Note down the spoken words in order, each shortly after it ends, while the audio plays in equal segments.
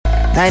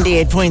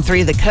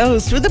98.3 The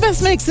Coast with the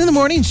best mix in the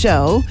morning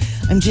show.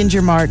 I'm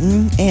Ginger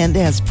Martin, and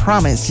as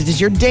promised, it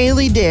is your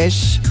daily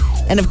dish.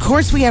 And of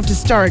course, we have to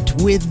start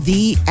with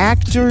the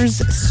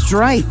actors'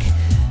 strike.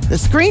 The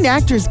Screen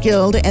Actors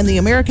Guild and the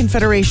American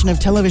Federation of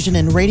Television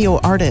and Radio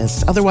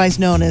Artists, otherwise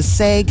known as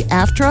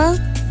SAG-AFTRA,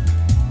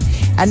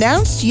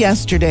 announced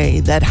yesterday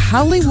that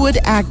Hollywood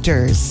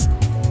actors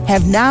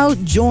have now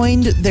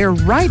joined their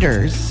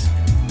writers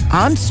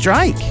on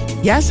strike.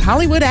 Yes,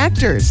 Hollywood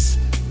actors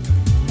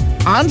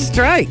on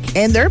strike,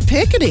 and they're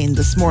picketing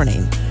this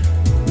morning,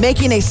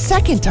 making a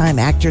second time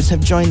actors have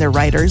joined their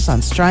writers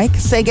on strike.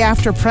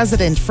 SAG-AFTRA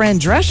President Fran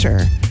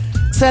Drescher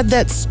said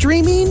that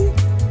streaming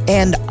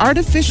and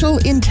artificial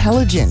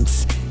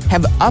intelligence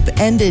have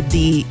upended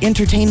the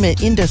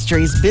entertainment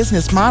industry's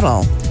business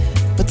model,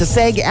 but the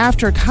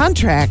SAG-AFTRA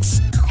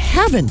contracts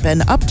haven't been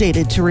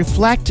updated to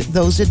reflect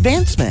those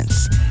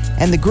advancements,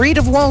 and the greed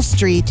of Wall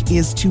Street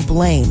is to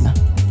blame.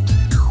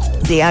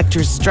 The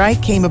actors'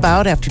 strike came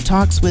about after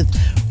talks with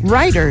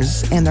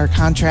writers and their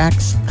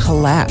contracts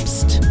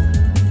collapsed.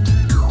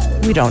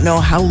 We don't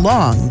know how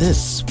long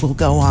this will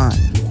go on.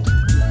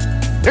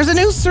 There's a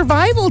new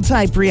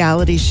survival-type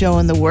reality show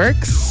in the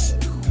works,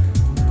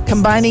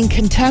 combining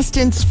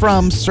contestants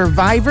from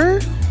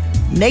Survivor,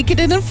 Naked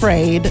and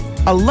Afraid,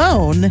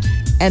 Alone,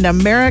 and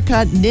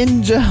America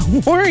Ninja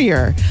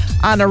Warrior.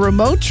 On a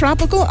remote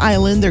tropical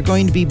island, they're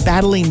going to be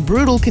battling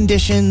brutal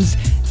conditions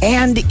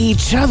and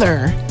each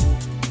other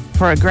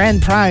for a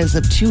grand prize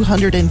of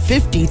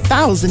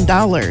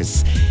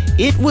 $250,000.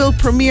 It will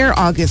premiere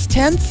August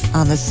 10th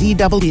on the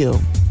CW.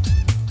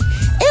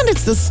 And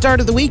it's the start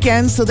of the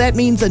weekend, so that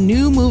means a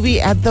new movie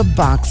at the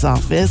box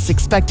office,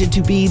 expected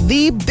to be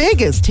the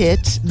biggest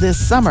hit this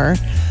summer.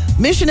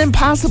 Mission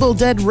Impossible: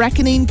 Dead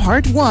Reckoning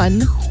Part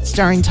 1,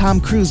 starring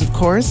Tom Cruise, of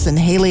course, and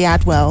Haley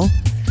Atwell.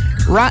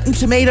 Rotten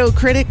Tomato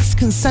critics'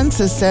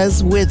 consensus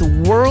says with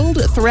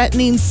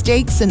world-threatening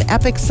stakes and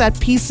epic set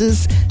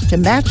pieces to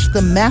match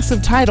the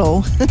massive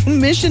title,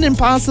 Mission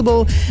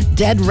Impossible: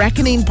 Dead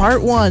Reckoning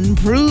Part 1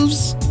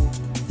 proves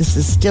this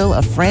is still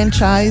a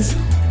franchise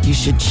you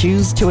should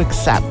choose to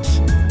accept.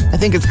 I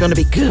think it's going to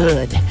be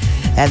good.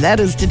 And that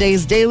is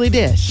today's Daily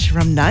Dish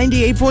from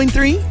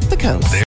 98.3 The Coast.